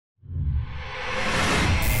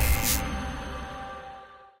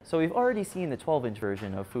So we've already seen the 12-inch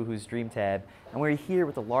version of Fuhu's Dream Tab, and we're here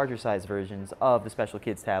with the larger size versions of the Special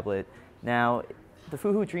Kids tablet. Now, the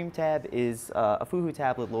Fuhu Dream Tab is a Fuhu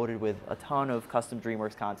tablet loaded with a ton of custom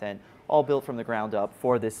DreamWorks content, all built from the ground up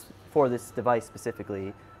for this device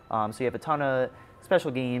specifically. So you have a ton of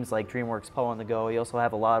special games like DreamWorks Poe on the Go. You also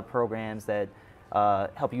have a lot of programs that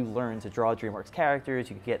help you learn to draw DreamWorks characters.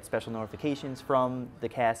 You can get special notifications from the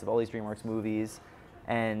cast of all these DreamWorks movies.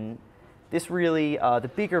 And this really, the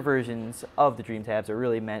bigger versions of the Dream Tabs are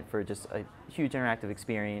really meant for just a huge interactive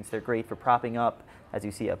experience. They're great for propping up, as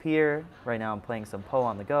you see up here. Right now I'm playing some Poe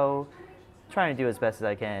on the Go, trying to do as best as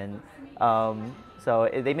I can. So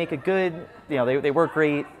they make a good, they work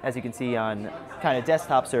great, as you can see, on kind of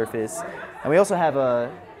desktop surface. And we also have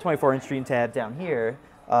a 24-inch Dream Tab down here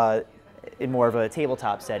in more of a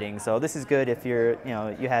tabletop setting. So this is good if you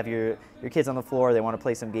have your kids on the floor, they want to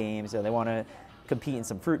play some games, or they want to compete in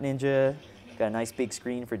some Fruit Ninja. Got a nice big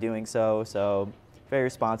screen for doing so. So very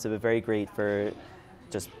responsive, very great for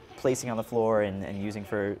just placing on the floor and using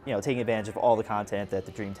for, taking advantage of all the content that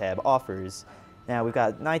the Dream Tab offers. Now we've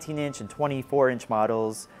got 19-inch and 24-inch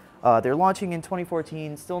models. They're launching in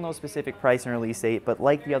 2014, still no specific price and release date, but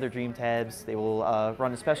like the other Dream Tabs, they will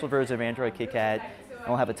run a special version of Android KitKat, and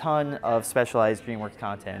will have a ton of specialized DreamWorks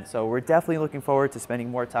content. So we're definitely looking forward to spending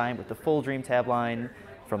more time with the full Dream Tab line,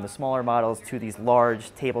 from the smaller models to these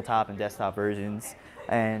large tabletop and desktop versions.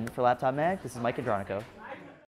 And for Laptop Mag, this is Mike Andronico.